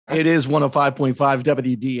It is 105.5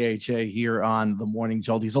 WDHA here on the Morning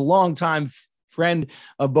Jolt. He's a longtime friend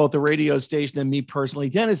of both the radio station and me personally.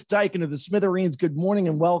 Dennis Diken of the Smithereens, good morning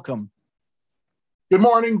and welcome. Good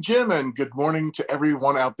morning, Jim, and good morning to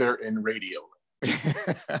everyone out there in radio.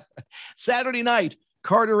 Saturday night,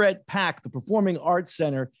 Carteret the Performing Arts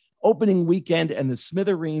Center, opening weekend, and the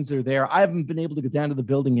Smithereens are there. I haven't been able to go down to the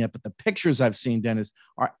building yet, but the pictures I've seen, Dennis,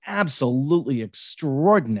 are absolutely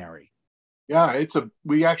extraordinary. Yeah,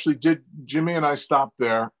 we actually did. Jimmy and I stopped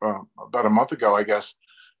there about a month ago, I guess.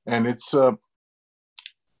 And it's,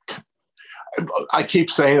 I keep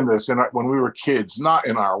saying this, and when we were kids, not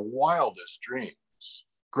in our wildest dreams,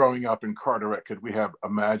 growing up in Carteret, could we have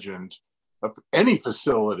imagined of any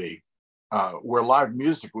facility where live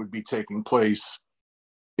music would be taking place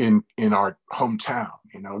in our hometown,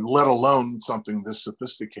 let alone something this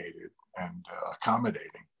sophisticated and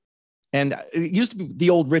accommodating. And it used to be the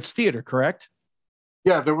old Ritz Theater, correct?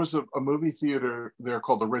 Yeah, there was a movie theater there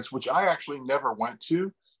called the Ritz, which I actually never went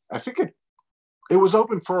to. I think it was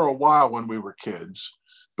open for a while when we were kids,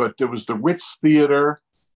 but there was the Ritz Theater.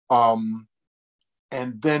 And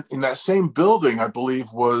then in that same building, I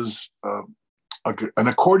believe, was an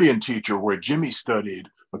accordion teacher where Jimmy studied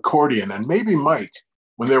accordion, and maybe Mike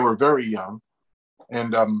when they were very young.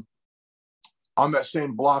 And on that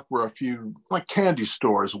same block were a few like candy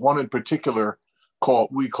stores. One in particular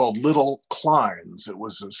we called Little Klein's. It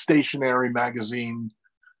was a stationery magazine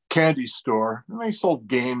candy store, and they sold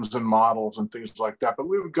games and models and things like that. But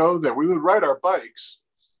we would go there. We would ride our bikes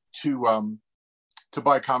to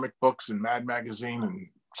buy comic books and Mad Magazine and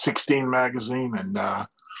 16 Magazine and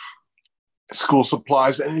school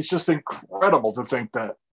supplies. And it's just incredible to think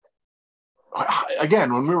that,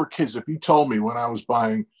 again, when we were kids, if you told me when I was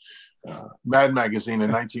buying Mad Magazine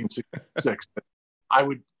in 1966, I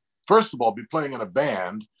would, first of all, be playing in a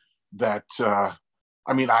band that,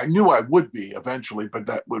 I knew I would be eventually, but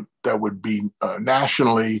that would be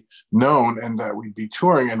nationally known, and that we'd be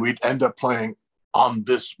touring and we'd end up playing on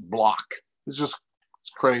this block. It's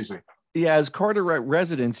crazy. Yeah, as Carteret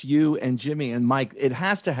residents, you and Jimmy and Mike, it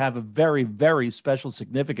has to have a very, very special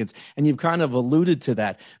significance, and you've kind of alluded to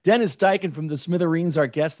that. Dennis Diken from the Smithereens, our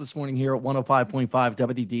guest this morning here at 105.5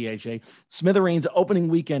 WDHA. Smithereens opening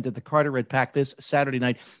weekend at the Carteret Pack this Saturday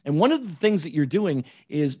night. And one of the things that you're doing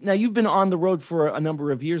is, now you've been on the road for a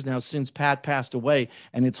number of years now since Pat passed away,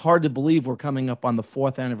 and it's hard to believe we're coming up on the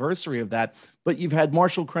 4th anniversary of that, but you've had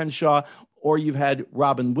Marshall Crenshaw or you've had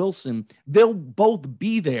Robin Wilson. They'll both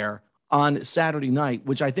be there on Saturday night,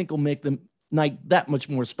 which I think will make the night that much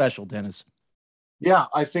more special, Dennis. Yeah,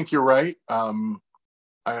 I think you're right. I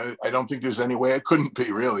don't think there's any way it couldn't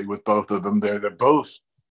be, really, with both of them there. They're both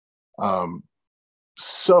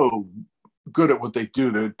so good at what they do.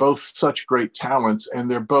 They're both such great talents,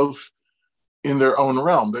 and they're both in their own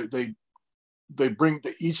realm. They bring,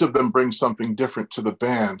 each of them brings something different to the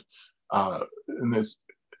band, and it's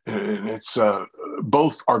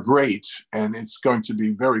both are great, and it's going to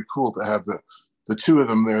be very cool to have the two of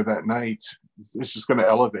them there that night. It's just going to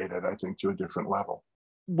elevate it, I think, to a different level.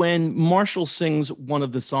 When Marshall sings one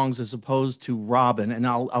of the songs as opposed to Robin, and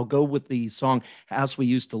I'll go with the song House We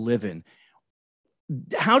Used to Live In,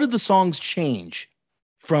 how did the songs change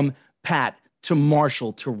from Pat to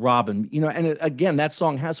Marshall to Robin? And again, that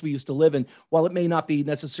song House We Used to Live In, while it may not be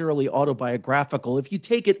necessarily autobiographical, if you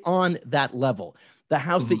take it on that level, the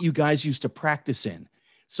house that you guys used to practice in.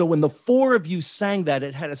 So when the four of you sang that,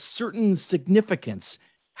 it had a certain significance.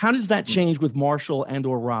 How does that change with Marshall and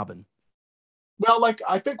or Robin? Well,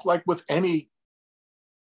 I think with any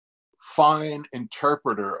fine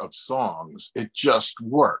interpreter of songs, it just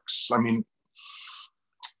works.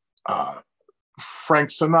 Frank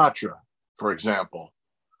Sinatra, for example,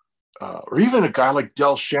 or even a guy like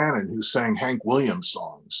Del Shannon, who sang Hank Williams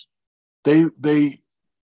songs. They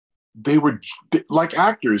were like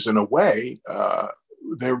actors in a way.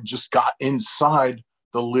 They just got inside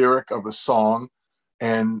the lyric of a song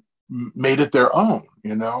and made it their own,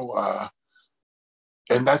 and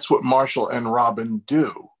that's what Marshall and Robin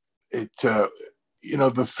do.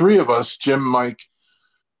 The three of us, Jim, Mike,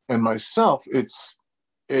 and myself, it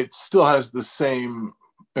still has the same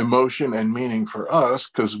emotion and meaning for us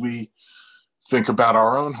because we think about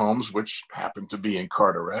our own homes, which happen to be in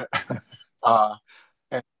Carteret.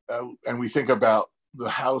 And we think about the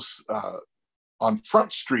house on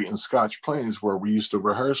Front Street in Scotch Plains where we used to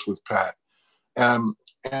rehearse with Pat. And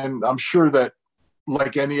I'm sure that,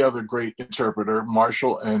 like any other great interpreter,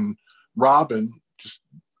 Marshall and Robin just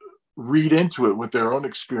read into it with their own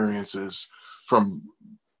experiences from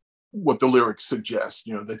what the lyrics suggest.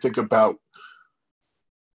 They think about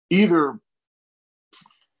either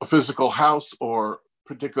a physical house or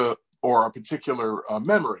particular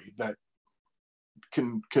memory that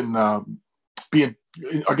can be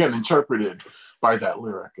again interpreted by that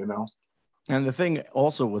lyric, you know. And the thing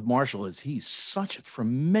also with Marshall is he's such a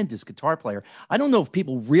tremendous guitar player. I don't know if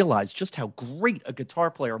people realize just how great a guitar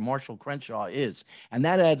player Marshall Crenshaw is. And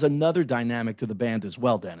that adds another dynamic to the band as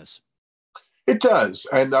well, Dennis. It does.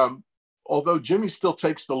 And although Jimmy still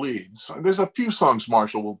takes the leads, there's a few songs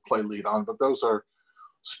Marshall will play lead on, but those are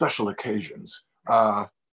special occasions.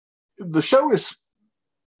 The show is,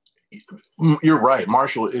 you're right,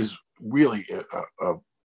 Marshall is really a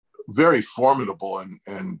very formidable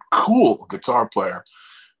and cool guitar player,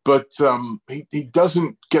 but he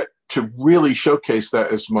doesn't get to really showcase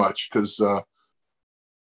that as much because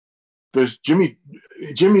there's Jimmy's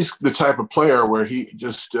the type of player where he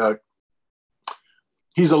just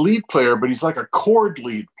he's a lead player, but he's like a chord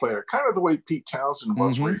lead player, kind of the way Pete Townsend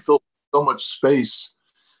was, where he fills so much space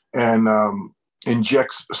and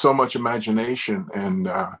injects so much imagination and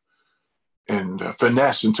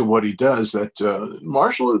finesse into what he does that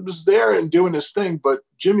Marshall was there and doing his thing, but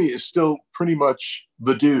Jimmy is still pretty much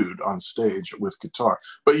the dude on stage with guitar.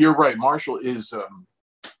 But you're right, Marshall is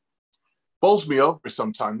bowls me over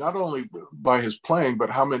sometimes, not only by his playing, but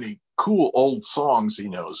how many cool old songs he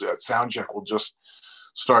knows. At soundcheck will just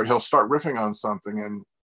he'll start riffing on something and,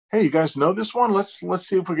 hey, you guys know this one? Let's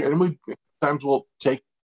see if we can. And sometimes we'll take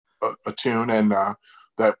a tune and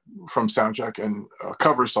that from soundcheck and a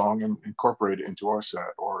cover song and incorporate it into our set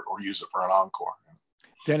or use it for an encore.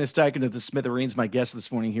 Dennis Diken of the Smithereens, my guest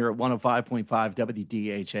this morning here at 105.5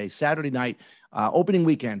 WDHA. Saturday night, opening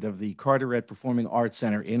weekend of the Carteret Performing Arts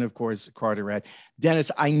Center in, of course, Carteret.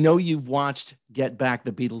 Dennis, I know you've watched Get Back,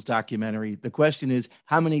 the Beatles documentary. The question is,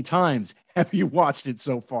 how many times have you watched it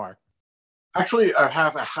so far? Actually, I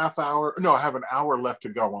have I have an hour left to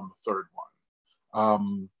go on the third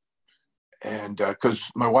one. And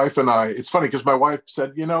because my wife and I, it's funny because my wife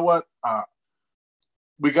said, you know what,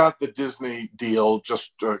 we got the Disney deal.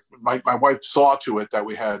 Just my wife saw to it that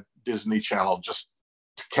we had Disney Channel just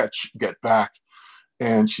to Get Back.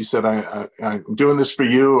 And she said, I'm doing this for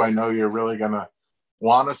you. I know you're really going to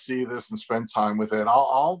want to see this and spend time with it.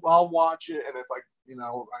 I'll watch it. And if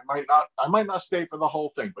I might not stay for the whole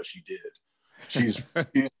thing, but she did. She's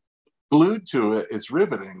glued to it. It's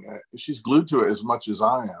riveting. She's glued to it as much as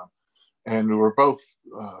I am. And we're both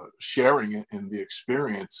sharing it in the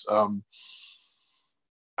experience.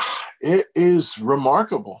 It is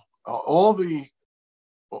remarkable. All the,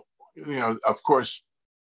 of course,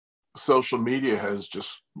 social media has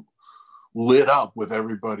just lit up with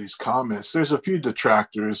everybody's comments. There's a few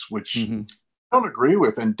detractors which I don't agree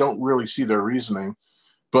with and don't really see their reasoning,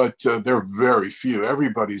 but they're very few.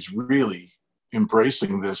 Everybody's really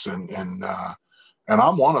embracing this, and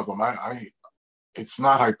I'm one of them. It's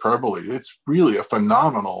not hyperbole. It's really a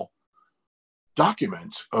phenomenal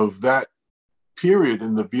document of that period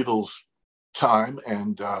in the Beatles' time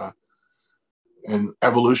and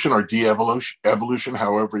evolution or de-evolution,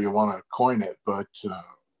 however you want to coin it. But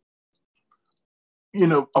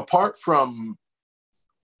apart from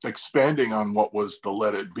expanding on what was the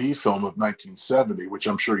Let It Be film of 1970, which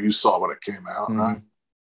I'm sure you saw when it came out, right?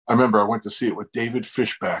 I remember I went to see it with David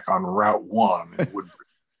Fishback on Route 1 in Woodbridge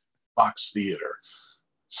Fox Theater.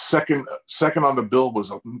 Second on the bill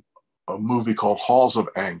was a movie called Halls of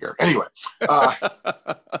Anger. Anyway,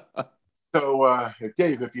 so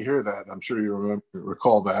Dave, if you hear that, I'm sure you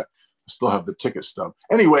recall that. I still have the ticket stub.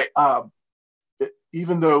 Anyway,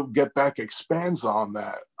 even though Get Back expands on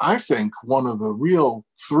that, I think one of the real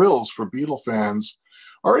thrills for Beatle fans,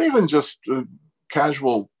 or even just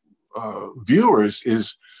casual viewers,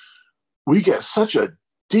 is we get such a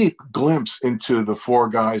deep glimpse into the four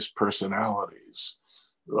guys' personalities.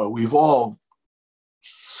 We've all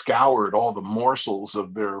scoured all the morsels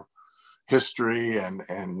of their history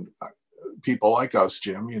and people like us,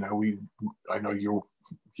 Jim. I know you're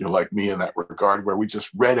like me in that regard, where we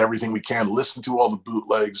just read everything we can, listened to all the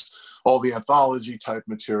bootlegs, all the anthology type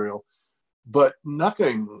material, but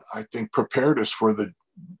nothing, I think, prepared us for the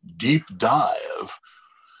deep dive.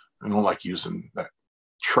 I don't like using that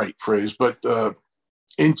trite phrase, but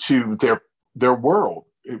into their world.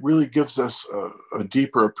 It really gives us a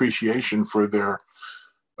deeper appreciation for their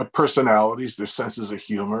personalities, their senses of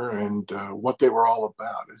humor, and what they were all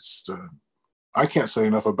about. It's I can't say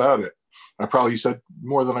enough about it. I probably said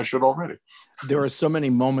more than I should already. There are so many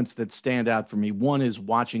moments that stand out for me. One is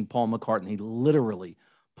watching Paul McCartney literally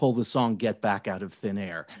pull the song Get Back out of thin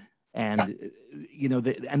air. And,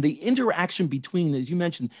 the interaction between, as you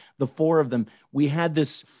mentioned, the four of them. We had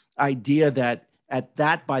this idea that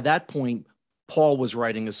by that point, Paul was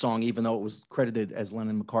writing a song, even though it was credited as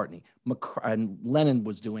Lennon-McCartney. And Lennon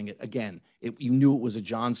was doing it again. You knew it was a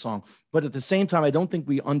John song. But at the same time, I don't think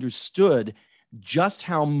we understood just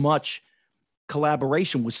how much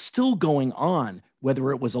collaboration was still going on,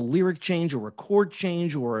 whether it was a lyric change or a chord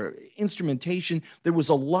change or instrumentation. There was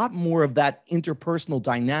a lot more of that interpersonal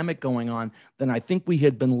dynamic going on than I think we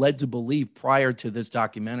had been led to believe prior to this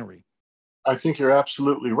documentary. I think you're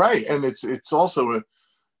absolutely right. And it's also a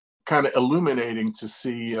kind of illuminating to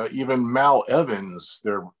see even Mal Evans,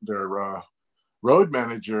 their road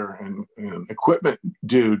manager and equipment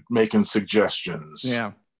dude, making suggestions.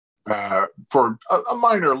 Yeah. For a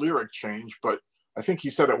minor lyric change, but I think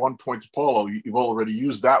he said at one point to Paul, "You've already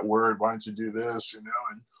used that word. Why don't you do this?" And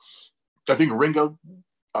I think Ringo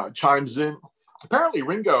chimes in. Apparently,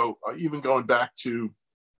 Ringo, even going back to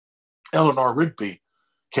Eleanor Rigby,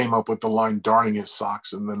 came up with the line "darning his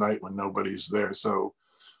socks in the night when nobody's there." So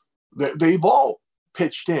they've all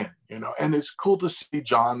pitched in, and it's cool to see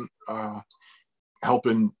John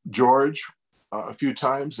helping George a few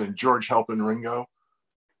times, and George helping Ringo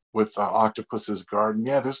with Octopus's Garden.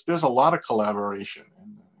 Yeah, there's a lot of collaboration,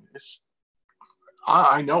 and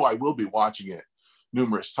I know I will be watching it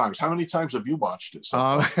numerous times. How many times have you watched it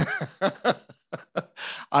so far?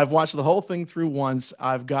 I've watched the whole thing through once.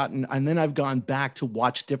 And then I've gone back to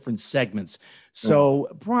watch different segments. So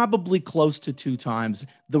probably close to 2 times.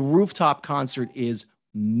 The rooftop concert is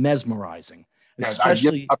mesmerizing,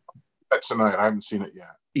 especially tonight. I haven't seen it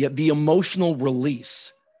yet. Yeah, the emotional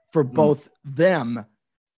release for both them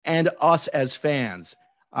and us as fans.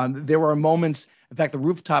 There are moments, in fact, the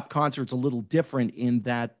rooftop concert's a little different in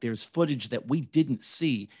that there's footage that we didn't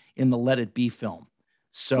see in the Let It Be film.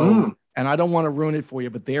 So, and I don't want to ruin it for you,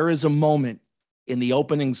 but there is a moment in the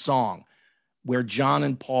opening song where John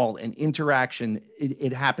and Paul, an interaction,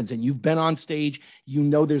 it happens, and you've been on stage,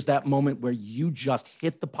 there's that moment where you just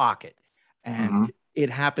hit the pocket, and it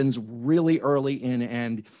happens really early in,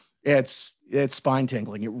 and it's spine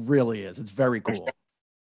tingling. It really is. It's very cool.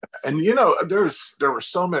 And there were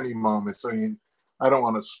so many moments. I mean, I don't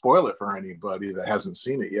want to spoil it for anybody that hasn't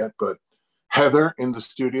seen it yet, but Heather in the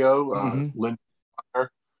studio, Linda,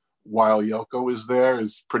 while Yoko is there,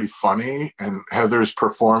 is pretty funny, and Heather's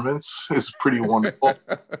performance is pretty wonderful.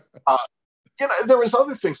 There was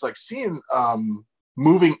other things like seeing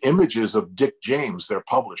moving images of Dick James, their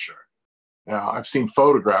publisher. I've seen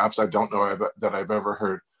photographs. I don't know that I've ever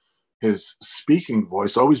heard his speaking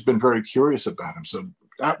voice. Always been very curious about him. So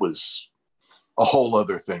that was a whole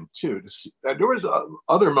other thing too. There was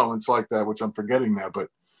other moments like that, which I'm forgetting now, but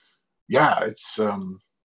yeah,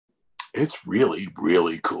 it's really,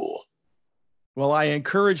 really cool. Well, I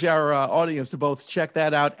encourage our audience to both check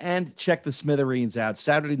that out and check the Smithereens out.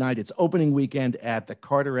 Saturday night, it's opening weekend at the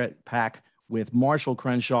Carteret Pack with Marshall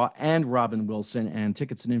Crenshaw and Robin Wilson, and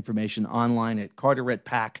tickets and information online at Carteret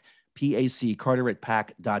Pack, PAC,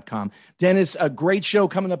 carteretpack.com. Dennis, a great show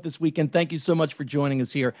coming up this weekend. Thank you so much for joining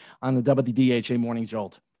us here on the WDHA Morning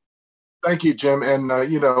Jolt. Thank you, Jim. And,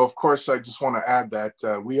 of course, I just want to add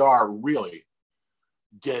that we are really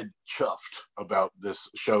dead chuffed about this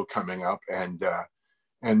show coming up,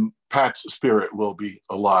 and Pat's spirit will be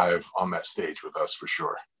alive on that stage with us for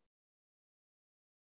sure.